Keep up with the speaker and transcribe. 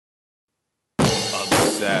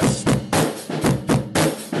Obsessed.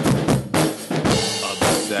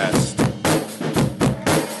 Obsessed.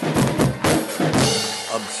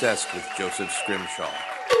 Obsessed with Joseph Scrimshaw.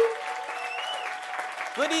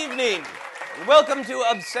 Good evening. Welcome to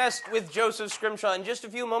Obsessed with Joseph Scrimshaw. In just a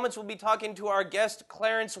few moments, we'll be talking to our guest,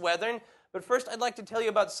 Clarence Weathern. But first, I'd like to tell you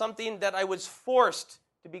about something that I was forced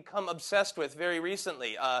to become obsessed with very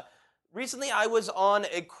recently. Recently, I was on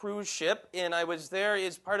a cruise ship, and I was there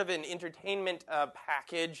as part of an entertainment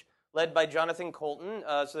package led by Jonathan Colton.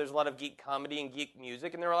 So there's a lot of geek comedy and geek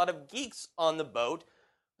music, and there are a lot of geeks on the boat.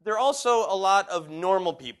 There are also a lot of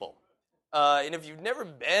normal people. And if you've never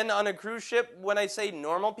been on a cruise ship, when I say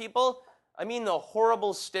normal people, I mean the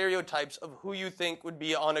horrible stereotypes of who you think would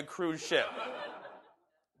be on a cruise ship.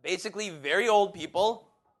 Basically, very old people,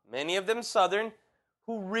 many of them Southern,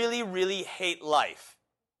 who really, really hate life.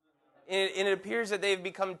 And it appears that they've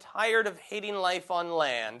become tired of hating life on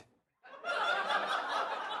land.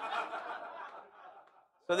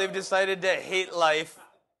 So they've decided to hate life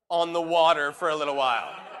on the water for a little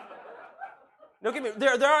while. Don't get me,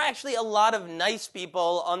 there are actually a lot of nice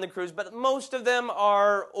people on the cruise, but most of them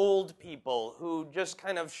are old people who just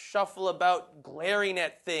kind of shuffle about glaring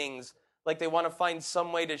at things like they want to find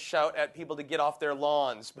some way to shout at people to get off their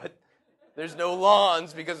lawns. But there's no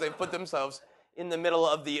lawns because they've put themselves in the middle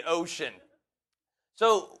of the ocean.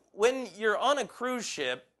 So when you're on a cruise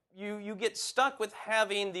ship, you get stuck with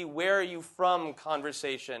having the where are you from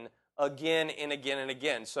conversation again and again and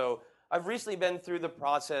again. So I've recently been through the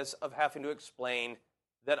process of having to explain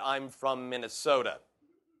that I'm from Minnesota.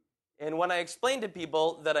 And when I explain to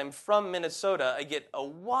people that I'm from Minnesota, I get a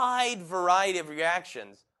wide variety of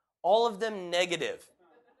reactions, all of them negative.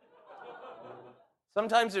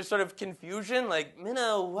 Sometimes there's sort of confusion, like,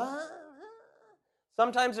 Minna, what?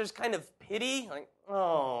 Sometimes there's kind of pity, like,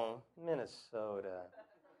 oh, Minnesota.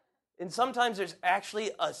 And sometimes there's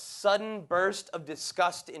actually a sudden burst of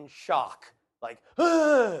disgust and shock, like,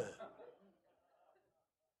 ugh.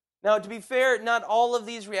 Now, to be fair, not all of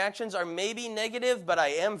these reactions are maybe negative, but I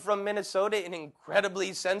am from Minnesota and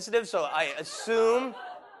incredibly sensitive, so I assume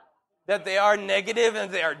that they are negative and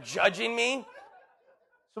they are judging me.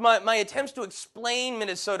 So my attempts to explain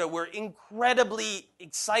Minnesota were incredibly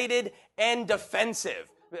excited and defensive.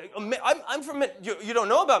 I'm from, you don't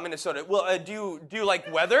know about Minnesota. Well, do you like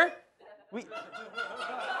weather?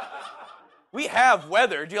 We have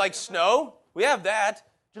weather. Do you like snow? We have that.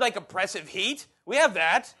 Do you like oppressive heat? We have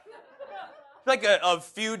that. Like a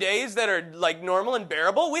few days that are like normal and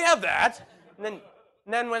bearable? We have that. And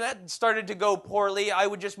then when that started to go poorly, I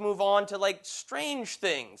would just move on to like strange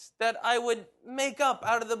things that I would make up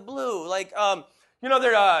out of the blue. Like,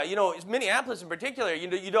 Minneapolis in particular,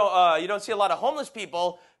 you don't see a lot of homeless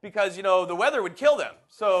people because, the weather would kill them.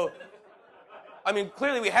 So, I mean,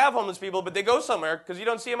 clearly we have homeless people, but they go somewhere because you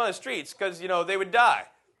don't see them on the streets because, they would die.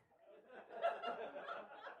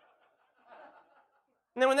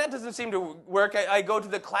 And then when that doesn't seem to work, I go to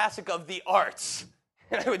the classic of the arts.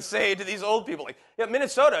 And I would say to these old people, like, yeah,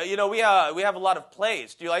 Minnesota, we have a lot of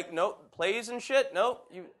plays. Do you like, plays and shit? No?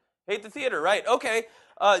 You hate the theater, right? Okay.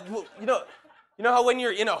 You know how when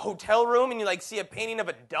you're in a hotel room and you, like, see a painting of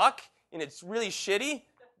a duck and it's really shitty?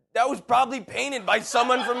 That was probably painted by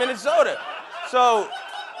someone from Minnesota. So,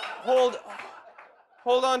 hold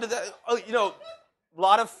on to that. A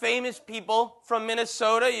lot of famous people from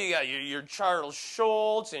Minnesota. You got your Charles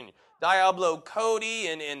Schultz and Diablo Cody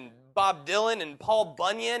and Bob Dylan and Paul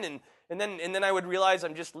Bunyan. And then I would realize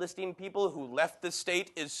I'm just listing people who left the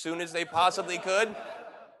state as soon as they possibly could.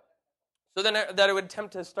 So then I would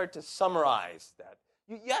attempt to start to summarize that.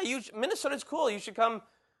 Minnesota's cool. You should come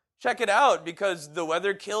check it out because the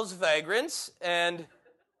weather kills vagrants and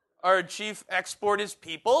our chief export is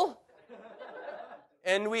people.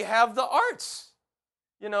 And we have the arts.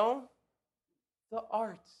 The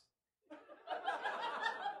arts.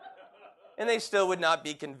 And they still would not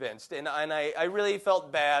be convinced. And I really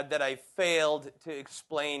felt bad that I failed to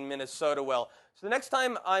explain Minnesota well. So the next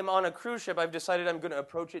time I'm on a cruise ship, I've decided I'm going to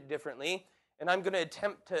approach it differently. And I'm going to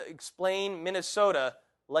attempt to explain Minnesota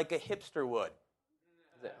like a hipster would.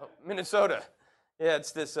 Minnesota. Yeah,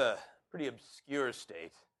 it's this pretty obscure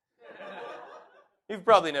state. You've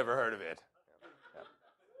probably never heard of it.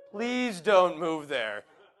 Please don't move there.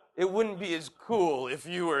 It wouldn't be as cool if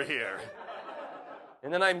you were here.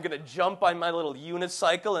 And then I'm going to jump on my little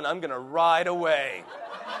unicycle and I'm going to ride away.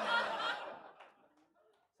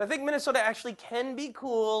 I think Minnesota actually can be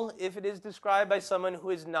cool if it is described by someone who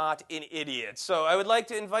is not an idiot. So I would like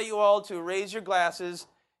to invite you all to raise your glasses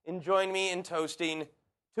and join me in toasting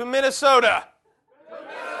to Minnesota.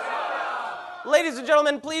 Ladies and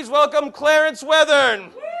gentlemen, please welcome Clarence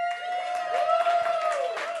Weathern.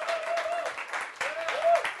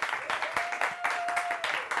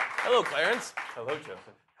 Hello, Clarence. Hello,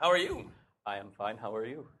 Joseph. How are you? I am fine. How are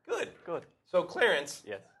you? Good. Good. So, Clarence,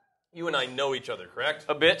 Yes. you and I know each other, correct?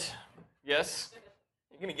 A bit. Yes.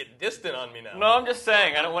 You're going to get distant on me now. No, I'm just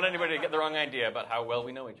saying. I don't want anybody to get the wrong idea about how well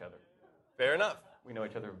we know each other. Fair enough. We know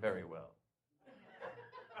each other very well.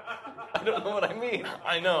 I don't know what I mean.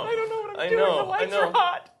 I know. I don't know what I'm I doing. know. The lights I know. are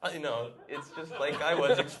hot. I know. It's just like I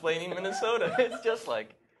was explaining Minnesota. It's just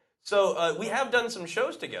like. So we have done some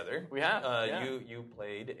shows together. We have, yeah. You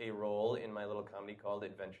played a role in my little comedy called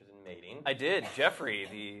Adventures in Mating. I did. Jeffrey,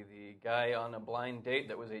 the guy on a blind date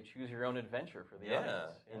that was a choose-your-own-adventure for the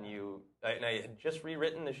audience. And I had just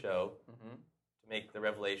rewritten the show to make the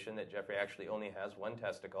revelation that Jeffrey actually only has one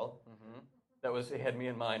testicle. He had me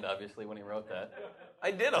in mind, obviously, when he wrote that.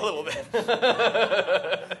 I did a little bit.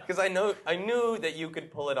 Because I knew that you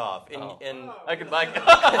could pull it off. And I could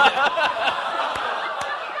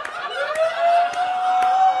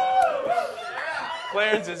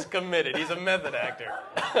Clarence is committed. He's a method actor.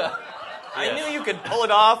 I knew you could pull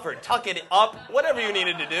it off or tuck it up, whatever you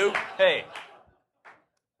needed to do. Hey.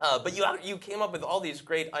 But you came up with all these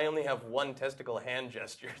great I only have one testicle hand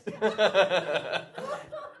gestures. And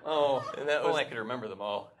that was, I could remember them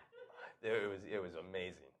all. It was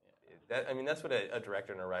amazing. That's what a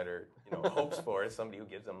director and a writer hopes for, is somebody who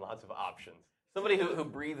gives them lots of options. Somebody who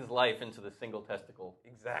breathes life into the single testicle.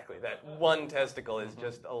 Exactly. That one testicle is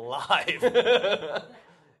just alive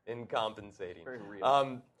and compensating. Very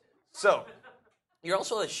real. So, you're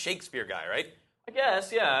also a Shakespeare guy, right? I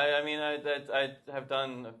guess, yeah. I mean, I have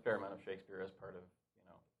done a fair amount of Shakespeare as part of,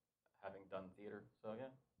 having done theater. So, yeah.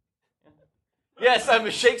 Yes, I'm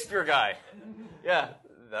a Shakespeare guy. Yeah.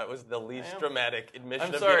 That was the least dramatic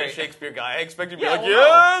admission of sorry. being a Shakespeare guy. I expected to be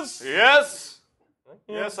yes! no. Yes!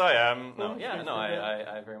 Yes, I am. No,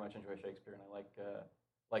 I very much enjoy Shakespeare, and I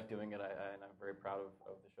like doing it. And I'm very proud of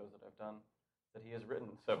the shows that I've done that he has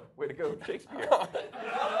written. So, way to go, Shakespeare.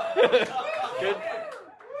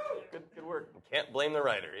 Good work. Can't blame the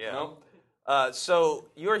writer, yeah. No. So,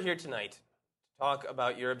 you're here tonight to talk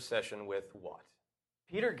about your obsession with what?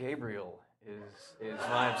 Peter Gabriel is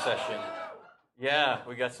my obsession. Yeah,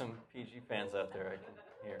 we got some PG fans out there, I can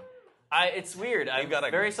hear. It's weird. I'm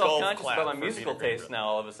very self-conscious about my musical taste now.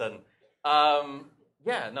 All of a sudden, I've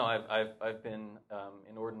been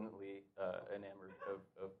inordinately enamored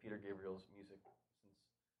of Peter Gabriel's music since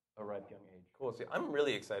a ripe young age. Cool. See, I'm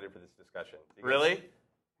really excited for this discussion. Really?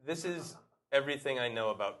 This is everything I know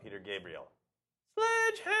about Peter Gabriel.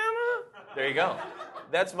 Sledgehammer. There you go.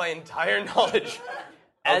 That's my entire knowledge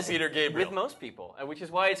of Peter Gabriel. With most people, which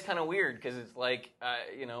is why it's kind of weird, because it's like,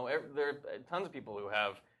 there are tons of people who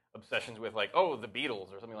have obsessions with, like, the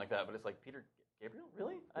Beatles or something like that, but it's like, Peter Gabriel?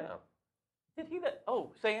 Really? Yeah. Did he that?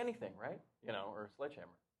 Say Anything, right? Or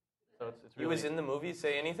Sledgehammer. So it's really... He was in the movie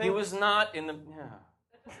Say Anything? He was not in the...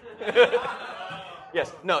 Yeah.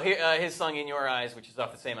 Yes. No, his song In Your Eyes, which is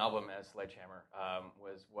off the same album as Sledgehammer,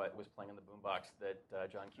 was what was playing in the boombox that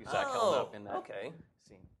John Cusack held up in that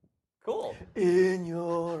scene. Cool. In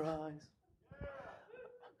your eyes.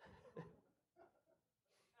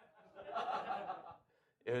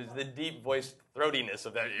 It was the deep voiced throatiness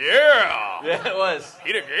of that. Yeah! Yeah, it was.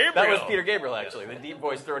 Peter Gabriel. That was Peter Gabriel, actually. The deep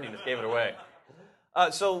voiced throatiness gave it away.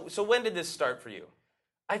 So when did this start for you?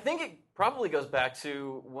 I think it probably goes back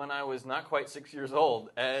to when I was not quite 6 years old,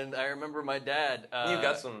 and I remember my dad. You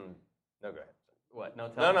got some. No, go ahead. What? No.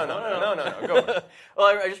 Go. Well,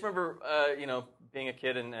 I just remember, being a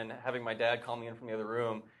kid and having my dad call me in from the other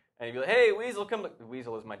room, and he'd be like, "Hey, Weasel, come look."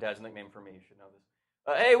 Weasel is my dad's nickname for me. You should know this.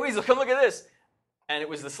 Hey, Weasel, come look at this. And it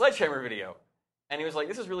was the Sledgehammer video, and he was like,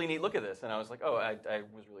 "This is really neat. Look at this." And I was like, "Oh, I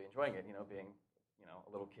was really enjoying it. Being,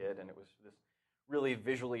 a little kid, and it was this really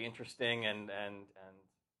visually interesting and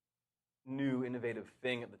new, innovative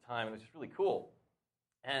thing at the time. It was just really cool."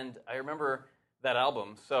 And I remember that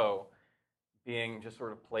album, So, being just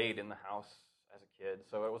sort of played in the house as a kid.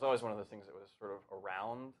 So it was always one of those things that was sort of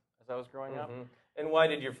around as I was growing up. And why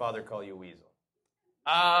did your father call you Weasel?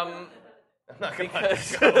 I'm not going to let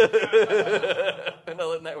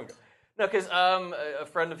that one go. No, because a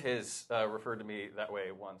friend of his referred to me that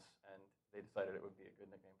way once, and they decided it would be a good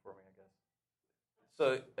nickname for me, I guess.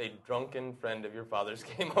 So a drunken friend of your father's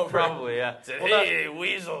came over. Probably, yeah. Said, "Hey,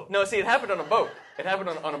 Weasel." No, see, it happened on a boat. It happened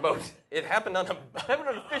on a boat. It happened on a. It happened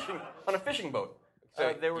on a fishing boat.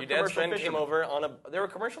 So they were your dad's friend fishermen. came over on a. They were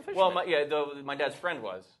commercial fishermen. Well, my dad's friend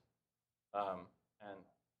was, and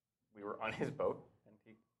we were on his boat, and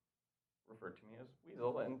he referred to me as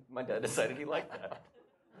Weasel, and my dad decided he liked that.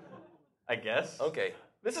 I guess. Okay.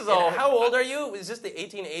 This is all. How old are you? Is this the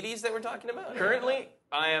 1880s that we're talking about? Currently,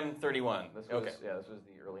 I am 31. This was Okay. this was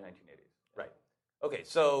the early 1980s. Right. Okay,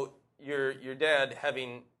 so your dad,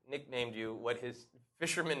 having nicknamed you what his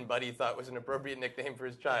fisherman buddy thought was an appropriate nickname for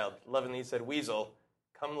his child. Lovingly said, Weasel,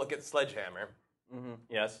 come look at Sledgehammer. Mm-hmm.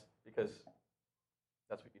 Yes, because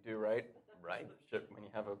that's what you do, right? Right. When you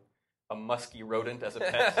have a musky rodent as a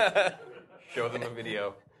pet, show them a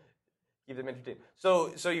video. Keep them entertained.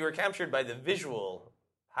 So you were captured by the visual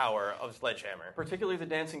power of Sledgehammer. Particularly the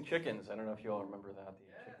dancing chickens. I don't know if you all remember that. The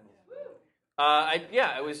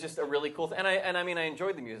chickens. It was just a really cool thing. And I mean, I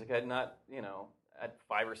enjoyed the music. I had not, at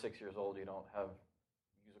 5 or 6 years old, you don't have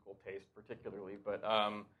musical taste particularly. But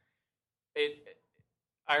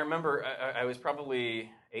I remember I was probably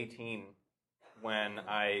 18 when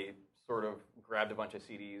I sort of grabbed a bunch of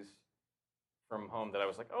CDs from home that I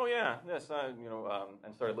was like, oh yeah, this,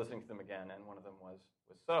 and started listening to them again. And one of them was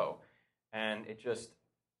So. And it just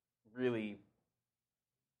really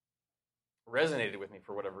resonated with me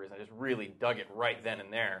for whatever reason. I just really dug it right then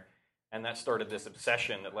and there. And that started this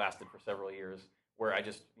obsession that lasted for several years where I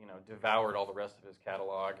just, devoured all the rest of his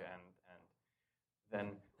catalog and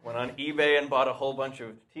then went on eBay and bought a whole bunch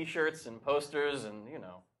of T-shirts and posters and,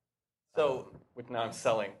 which now I'm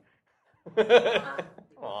selling.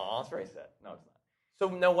 Aw, that's very sad. No, it's not. So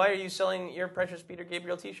now why are you selling your precious Peter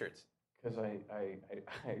Gabriel T-shirts? Because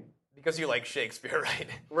Because you like Shakespeare, right?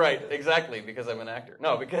 Right, exactly, because I'm an actor.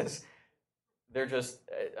 No, because they're just,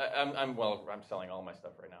 I'm selling all my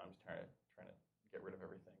stuff right now. I'm just trying to get rid of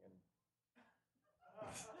everything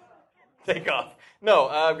and take off. No,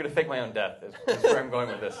 I'm going to fake my own death is where I'm going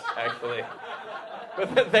with this, actually.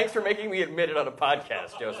 But thanks for making me admit it on a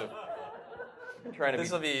podcast, Joseph. I'm trying to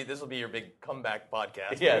this will be your big comeback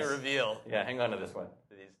podcast. Yes. We reveal. Yeah, hang on to this one.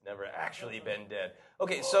 That he's never actually been dead.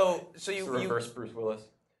 Okay, so you reverse Bruce Willis.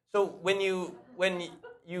 So when you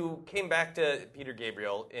came back to Peter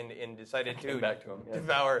Gabriel and decided to back to him, yes.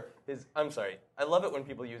 devour his, I'm sorry, I love it when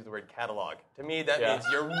people use the word catalog. To me, that means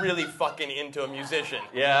you're really fucking into a musician.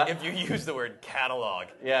 Yeah. If you use the word catalog.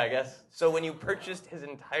 Yeah, I guess. So when you purchased his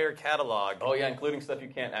entire catalog. Oh yeah, including stuff you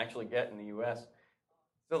can't actually get in the U.S.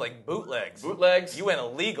 So like bootlegs. Bootlegs. You went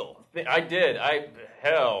illegal. I did.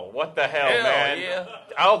 What the hell, Hell, man? Yeah.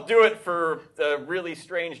 I'll do it for a really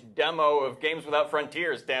strange demo of Games Without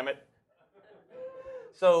Frontiers, damn it.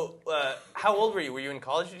 So, how old were you? Were you in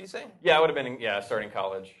college, did you say? Yeah, I would have been, starting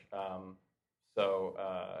college. So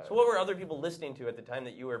what were other people listening to at the time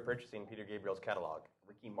that you were purchasing Peter Gabriel's catalog?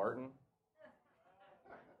 Ricky Martin?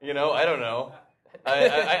 I don't know.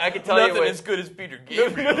 I could tell you Nothing as good as Peter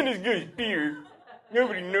Gabriel. Nothing as good as Peter.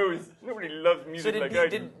 Nobody knows. Nobody loves music like I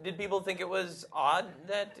do. Did people think it was odd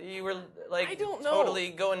that you were I don't know.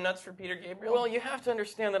 totally going nuts for Peter Gabriel? Well, you have to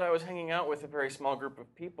understand that I was hanging out with a very small group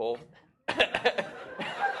of people,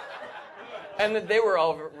 and that they were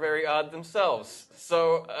all very odd themselves.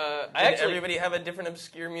 So Did everybody have a different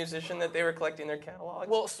obscure musician that they were collecting their catalogs?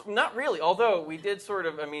 Well, not really. Although we did sort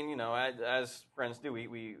of. I mean, as friends do,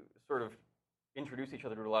 we sort of introduce each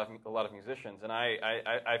other to a lot of musicians, and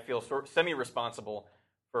I feel sort of semi-responsible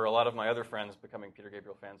for a lot of my other friends becoming Peter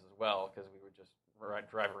Gabriel fans as well, because we would just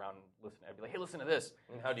drive around and listen. I'd be like, hey, listen to this.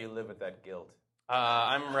 And how do you live with that guilt?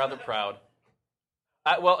 I'm rather proud.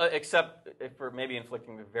 Except for maybe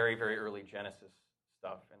inflicting the very, very early Genesis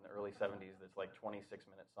stuff in the early 70s that's like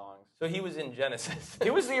 26-minute songs. So he was in Genesis. He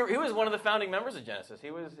was one of the founding members of Genesis.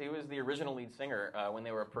 He was the original lead singer when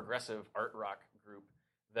they were a progressive art rock group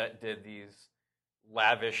that did these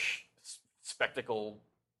lavish spectacle,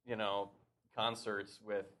 concerts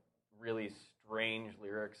with really strange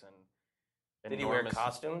lyrics and Did he wear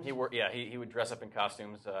costumes? He would dress up in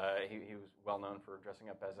costumes. He was well known for dressing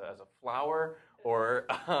up as a flower or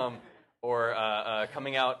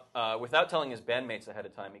coming out without telling his bandmates ahead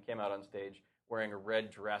of time. He came out on stage wearing a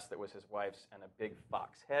red dress that was his wife's and a big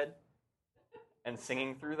fox head and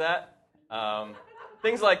singing through that.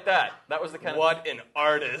 Things like that. That was the kind of... What an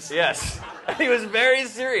artist. Yes. He was very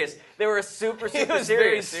serious. They were super He was serious.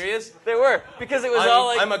 very serious? They were. Because it was all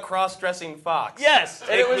like... I'm a cross-dressing fox. Yes.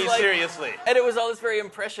 Take me seriously. And it was all this very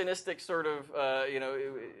impressionistic sort of,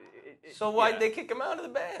 So why'd they kick him out of the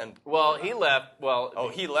band? Well, he left. Well... Oh,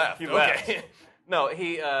 he left. He left. Okay. No,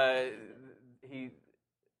 it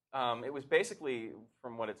was basically,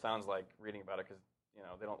 from what it sounds like, reading about it, because,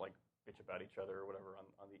 they don't, like, bitch about each other or whatever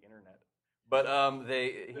on the internet. But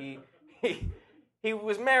he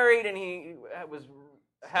was married and he was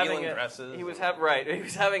having dresses. He was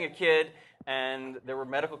having a kid, and there were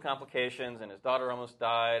medical complications, and his daughter almost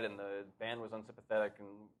died, and the band was unsympathetic and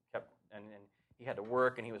and he had to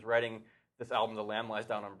work, and he was writing this album, The Lamb Lies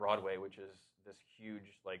Down on Broadway, which is this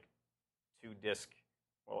huge 2-disc,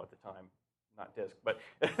 well at the time, not disc, but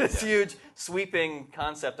this huge sweeping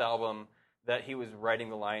concept album that he was writing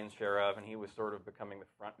the lion's share of, and he was sort of becoming the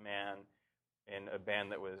front man in a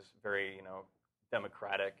band that was very,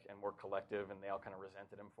 democratic and more collective, and they all kind of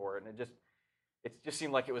resented him for it. And it just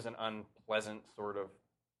seemed like it was an unpleasant sort of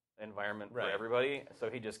environment for everybody. So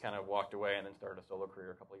he just kind of walked away and then started a solo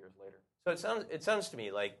career a couple of years later. So it sounds to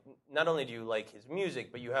me like not only do you like his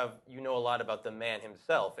music, but you know a lot about the man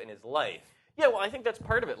himself and his life. Yeah, well, I think that's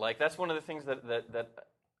part of it. Like that's one of the things that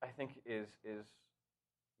I think is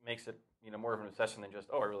makes it more of an obsession than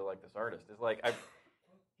just I really like this artist. Is like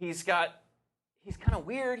he's kind of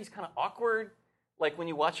weird. He's kind of awkward. Like when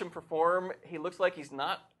you watch him perform, he looks like he's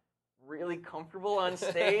not really comfortable on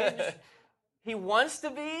stage. He wants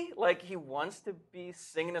to be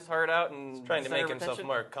singing his heart out and he's trying to make himself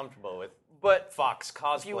more comfortable with Fox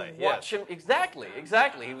cosplay. You watch him exactly.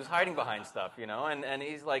 He was hiding behind stuff, and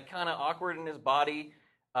he's like kind of awkward in his body,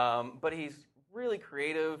 but he's really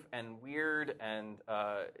creative and weird, and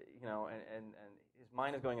and his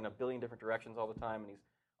mind is going in a billion different directions all the time, and he's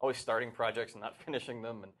always starting projects and not finishing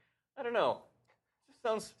them, and I don't know. It just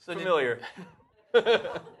sounds familiar.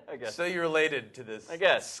 I guess. So you're related to this,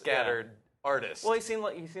 scattered artist. Well, he seemed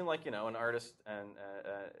like an artist, and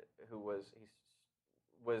who was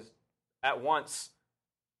at once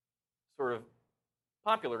sort of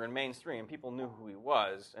popular and mainstream. People knew who he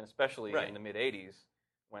was, and especially in the mid '80s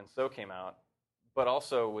when So came out, but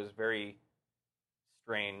also was very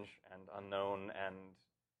strange and unknown and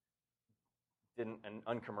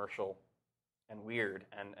uncommercial and weird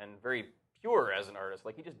and very pure as an artist.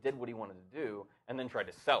 Like he just did what he wanted to do and then tried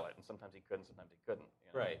to sell it. And sometimes he could, and sometimes he couldn't.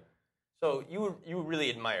 Right. So you really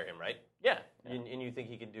admire him, right? Yeah. And you think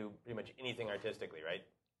he could do pretty much anything artistically, right?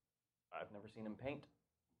 I've never seen him paint.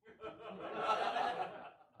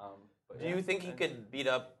 Do you think he could beat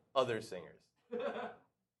up other singers?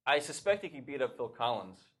 I suspect he could beat up Phil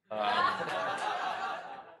Collins.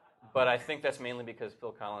 But I think that's mainly because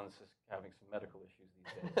Phil Collins is having some medical issues these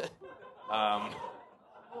days.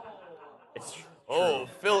 It's true.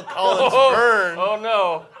 Phil Collins burn. Oh,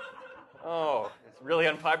 no. Oh, it's really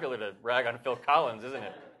unpopular to rag on Phil Collins, isn't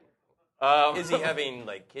it? Is he having,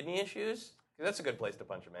 kidney issues? 'Cause that's a good place to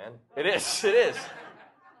punch a man. It is.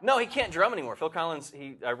 No, he can't drum anymore. Phil Collins,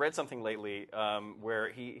 I read something lately where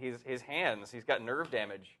his hands, he's got nerve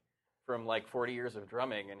damage from 40 years of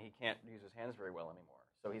drumming, and he can't use his hands very well anymore.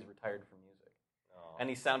 So he's retired from music. Oh. And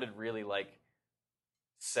he sounded really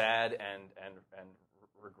sad and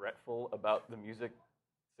regretful about the music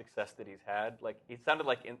success that he's had. He sounded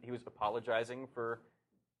like he was apologizing for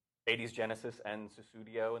 80s Genesis and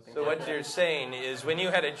Susudio and things So like what you're saying is when you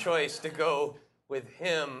had a choice to go with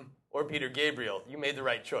him or Peter Gabriel, you made the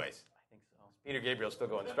right choice. I think so. Peter Gabriel's still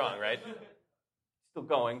going strong, right? Still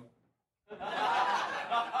going.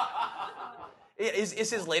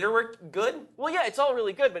 Is his later work good? Well, yeah, it's all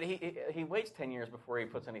really good, but he waits 10 years before he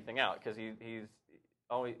puts anything out because he's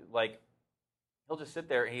always he'll just sit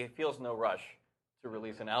there. He feels no rush to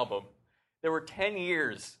release an album. There were 10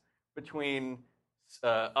 years between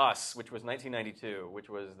Us, which was 1992, which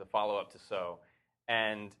was the follow-up to So,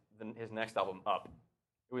 and his next album, Up.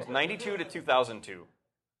 It was 92 to 2002,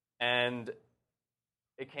 and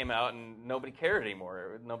it came out, and nobody cared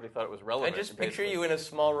anymore. Nobody thought it was relevant. I just picture you in a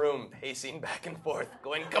small room, pacing back and forth,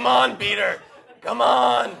 going, "Come on, Peter, come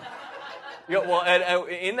on!" Well, and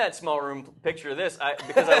in that small room, picture this,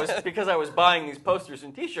 because I was buying these posters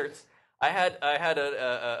and T-shirts. I had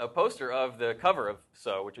a poster of the cover of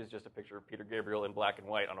So, which is just a picture of Peter Gabriel in black and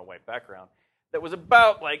white on a white background. That was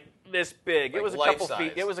about this big. It was a couple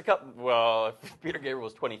feet. It was a couple. Well, Peter Gabriel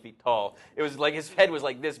was 20 feet tall. It was his head was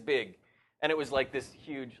this big, and it was this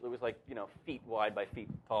huge. It was feet wide by feet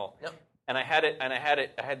tall. Yep. And I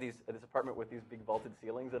had this apartment with these big vaulted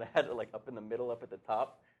ceilings, and I had it up in the middle, up at the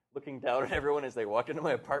top, looking down at everyone as they walked into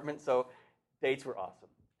my apartment. So dates were awesome.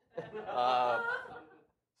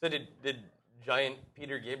 So did giant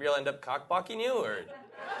Peter Gabriel end up cockblocking you, or?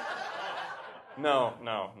 No.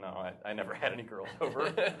 I never had any girls over.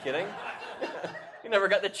 Kidding? You never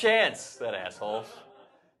got the chance, that asshole.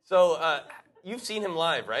 So you've seen him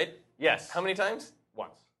live, right? Yes. How many times?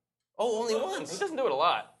 Once. Oh, only once. He doesn't do it a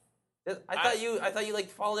lot. I thought you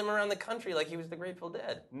followed him around the country like he was the Grateful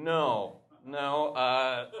Dead. No.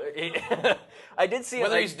 I did see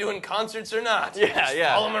whether he's doing concerts or not.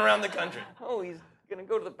 Yeah. Follow him around the country. Oh, he's gonna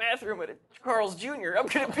go to the bathroom at a Carl's Jr. I'm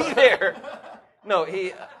gonna be there. No,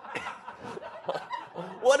 he.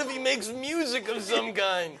 What if he makes music of some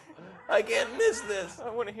kind? I can't miss this. I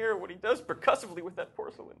want to hear what he does percussively with that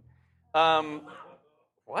porcelain.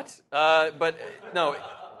 What? But no,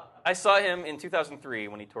 I saw him in 2003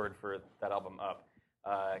 when he toured for that album Up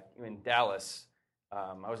in Dallas.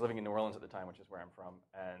 I was living in New Orleans at the time, which is where I'm from,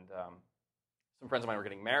 and some friends of mine were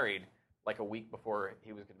getting married like a week before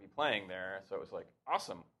he was going to be playing there. So it was like,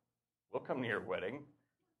 awesome, we'll come to your wedding.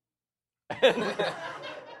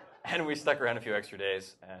 And we stuck around a few extra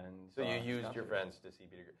days. And So you used your friends to see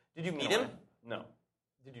Peter. Did you meet him? No.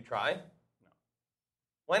 Did you try? No.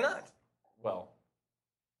 Why not? Well,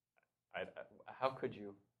 how could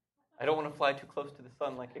you? I don't want to fly too close to the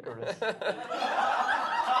sun like Icarus.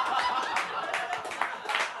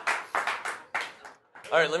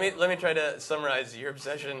 All right, let me try to summarize your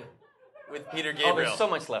obsession with Peter Gabriel. Oh, there's so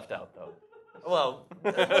much left out, though. Well,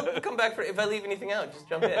 we'll come back for if I leave anything out, just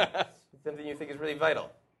jump in. It's something you think is really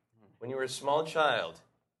vital. When you were a small child,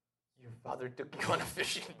 your father took you on a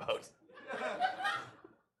fishing boat.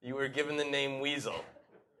 You were given the name Weasel,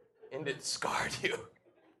 and it scarred you.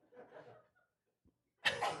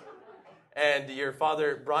 And your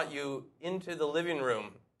father brought you into the living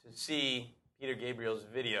room to see Peter Gabriel's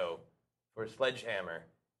video for Sledgehammer,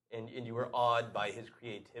 and you were awed by his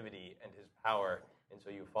creativity and his power, and so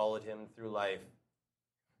you followed him through life,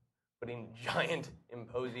 putting giant,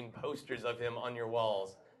 imposing posters of him on your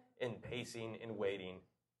walls, and pacing and waiting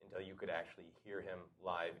until you could actually hear him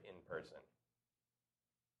live in person.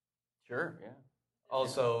 Sure, yeah.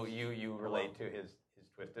 Also, you relate to his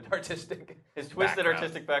twisted artistic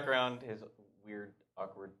artistic background, his weird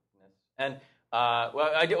awkwardness, and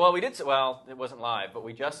it wasn't live, but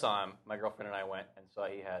we just saw him. My girlfriend and I went and saw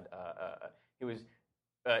he was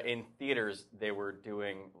in theaters. They were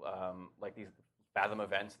doing like these Fathom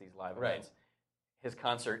events, these live events. His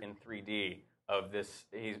concert in 3D of this.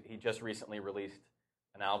 He just recently released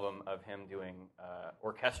an album of him doing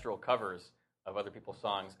orchestral covers of other people's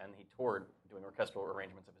songs, and he toured doing orchestral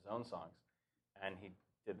arrangements of his own songs, and he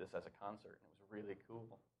did this as a concert, and it was really cool.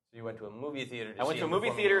 So you went to a movie theater I went to a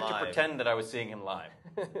movie theater to pretend that I was seeing him live.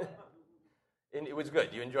 And it was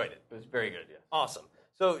good. You enjoyed it. It was very good, yes. Awesome.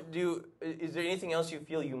 So is there anything else you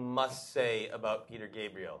feel you must say about Peter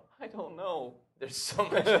Gabriel? I don't know. There's so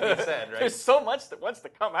much to be said, right? There's so much that wants to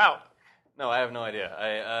come out. No, I have no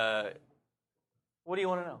idea. What do you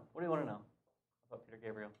want to know? What do you want to know about Peter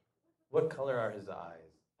Gabriel? What color are his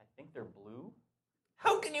eyes? I think they're blue.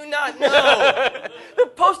 How can you not know? The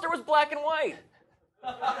poster was black and white.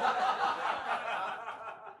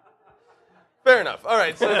 Fair enough. All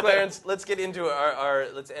right, so Clarence, let's get into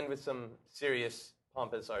let's end with some serious,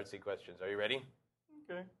 pompous, artsy questions. Are you ready?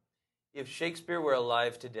 Okay. If Shakespeare were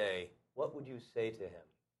alive today, what would you say to him?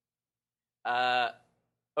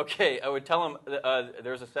 Okay, I would tell him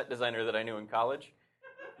there was a set designer that I knew in college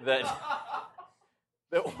that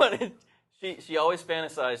wanted. She always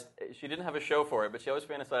fantasized. She didn't have a show for it, but she always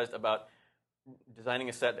fantasized about designing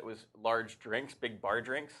a set that was large drinks, big bar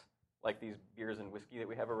drinks, like these beers and whiskey that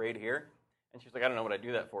we have arrayed here. And she's like, I don't know what I'd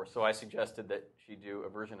do that for. So I suggested that she do a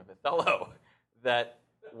version of Othello that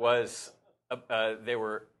was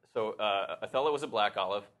Othello was a black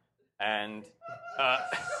olive, and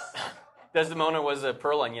Desdemona was a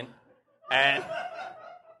pearl onion, and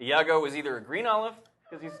Iago was either a green olive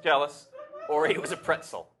because he's jealous, or he was a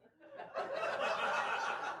pretzel.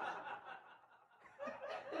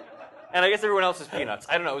 And I guess everyone else is peanuts.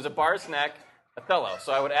 I don't know. It was a bar snack, Othello.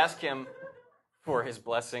 So I would ask him for his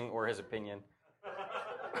blessing or his opinion.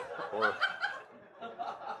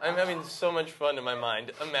 I'm having so much fun in my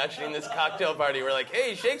mind imagining this cocktail party where, like,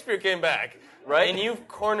 hey, Shakespeare came back. Right? And you've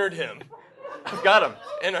cornered him. I've got him.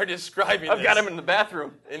 And are describing I've got him in the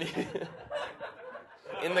bathroom. In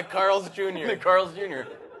the Carl's Jr. In the Carl's Jr.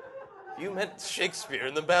 You met Shakespeare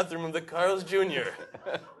in the bathroom of the Carl's Jr.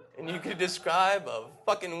 And you could describe a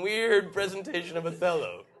fucking weird presentation of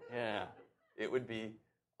Othello. Yeah. It would be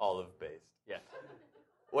olive-based. Yeah.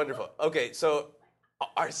 Wonderful. Okay, so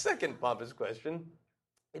our second pompous question.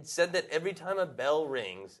 It's said that every time a bell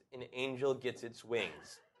rings, an angel gets its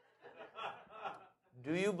wings.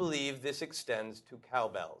 Do you believe this extends to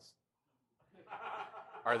cowbells?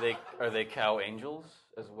 Are they cow angels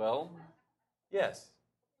as well? Yes.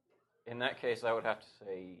 In that case, I would have to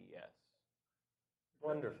say yes.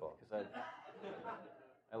 Wonderful. Because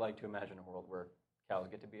I like to imagine a world where cows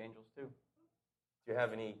get to be angels too. Do you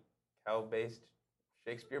have any cow-based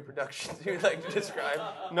Shakespeare productions you'd like to describe?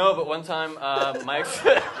 No, but one time my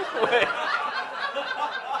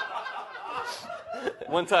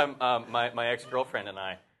ex-girlfriend and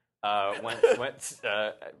I went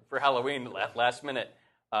for Halloween last minute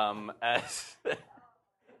as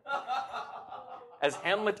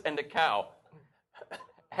Hamlet and a cow.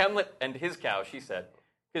 Hamlet and his cow, she said,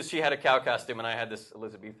 because she had a cow costume and I had this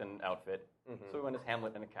Elizabethan outfit. Mm-hmm. So we went as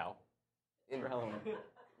Hamlet and a cow for Halloween.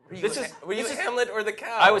 Were you Hamlet or the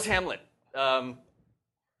cow? I was Hamlet. So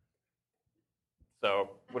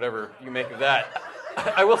whatever you make of that,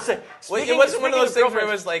 I will say. Well, it wasn't one of those things where it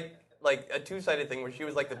was like like a two-sided thing where she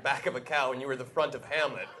was like the back of a cow and you were the front of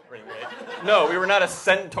Hamlet, pretty much. No, we were not a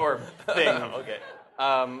centaur thing. Okay.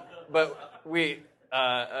 But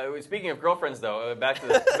speaking of girlfriends, though, back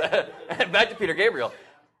to Peter Gabriel.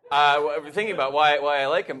 We're thinking about why I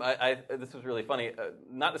like him. This was really funny.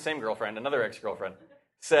 Not the same girlfriend, another ex-girlfriend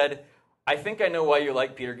said, "I think I know why you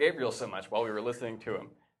like Peter Gabriel so much." While we were listening to him,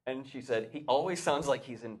 and she said, "He always sounds like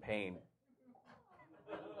he's in pain."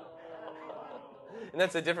 And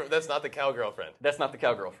that's not the cow girlfriend. That's not the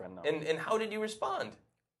cow girlfriend, no. And how did you respond?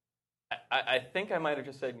 I think I might have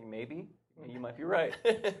just said maybe. You might be right.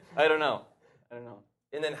 I don't know.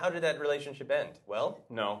 And then how did that relationship end? Well,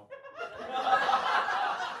 No.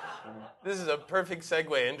 this is a perfect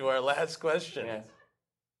segue into our last question. Yes.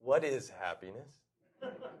 What is happiness? A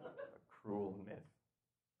cruel myth.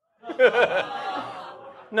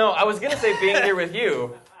 No, I was going to say being here with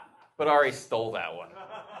you, but Ari stole that one.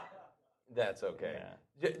 That's okay.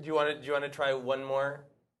 Yeah. Do you want to try one more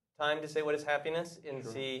time to say what is happiness and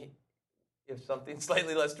see if something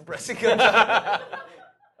slightly less depressing comes up?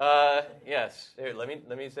 Yes. Here, let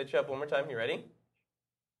me set you up one more time. You ready?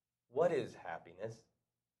 What is happiness?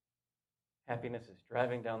 Happiness is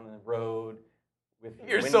driving down the road with your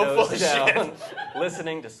You're so windows full of down, shit.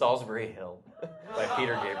 listening to Salisbury Hill by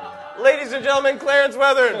Peter Gabriel. Ladies and gentlemen, Clarence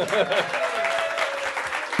Weathern.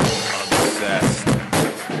 Obsessed.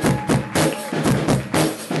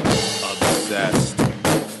 Obsessed.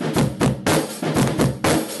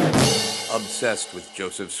 Obsessed with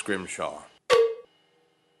Joseph Scrimshaw.